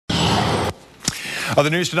The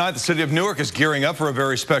news tonight, the city of Newark is gearing up for a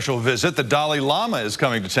very special visit. The Dalai Lama is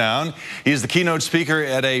coming to town. He's the keynote speaker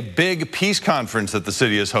at a big peace conference that the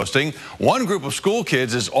city is hosting. One group of school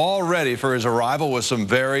kids is all ready for his arrival with some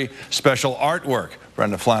very special artwork.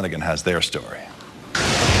 Brenda Flanagan has their story.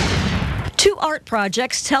 Two art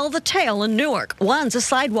projects tell the tale in Newark. One's a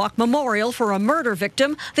sidewalk memorial for a murder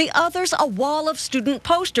victim. The other's a wall of student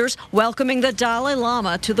posters welcoming the Dalai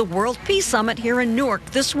Lama to the World Peace Summit here in Newark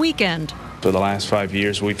this weekend. For the last 5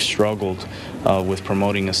 years, we've struggled with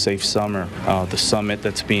promoting a safe summer. The summit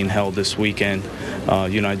that's being held this weekend,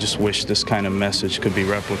 I just wish this kind of message could be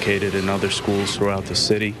replicated in other schools throughout the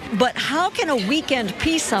city. But how can a weekend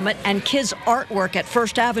peace summit and kids' artwork at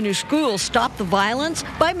First Avenue schools stop the violence?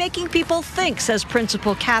 By making people think, says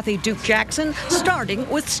Principal Kathy Duke Jackson, starting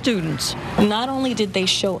with students. Not only did they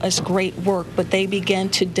show us great work, but they began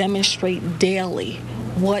to demonstrate daily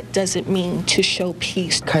what does it mean to show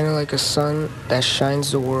peace. Kind of like a sun that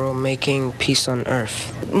shines the world, making peace on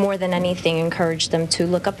earth. More than anything, encourage them to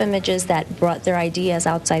look up images that brought their ideas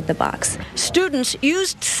outside the box. Students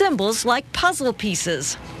used symbols like puzzle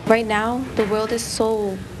pieces. Right now, the world is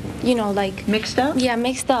so, mixed up? Yeah,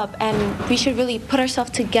 mixed up, and we should really put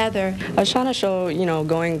ourselves together. I was trying to show,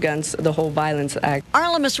 going against the whole violence act.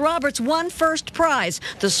 Arlemis Roberts won first prize.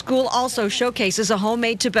 The school also showcases a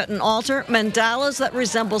homemade Tibetan altar, mandalas that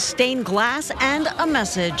resemble stained glass, and a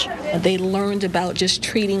message. They learned about just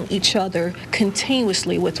treating each other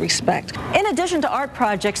continuously with respect. In addition to art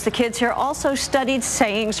projects, the kids here also studied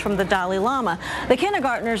sayings from the Dalai Lama. The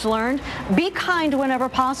kindergartners learned, be kind whenever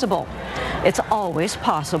possible. It's always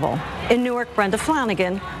possible. In Newark, Brenda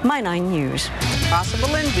Flanagan, My 9 News.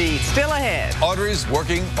 Possible indeed. Still ahead. Audrey's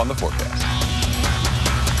working on the forecast.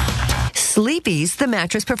 Sleepy's, the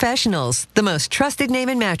mattress professionals. The most trusted name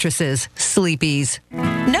in mattresses, Sleepy's.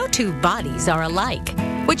 No two bodies are alike,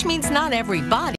 which means not every body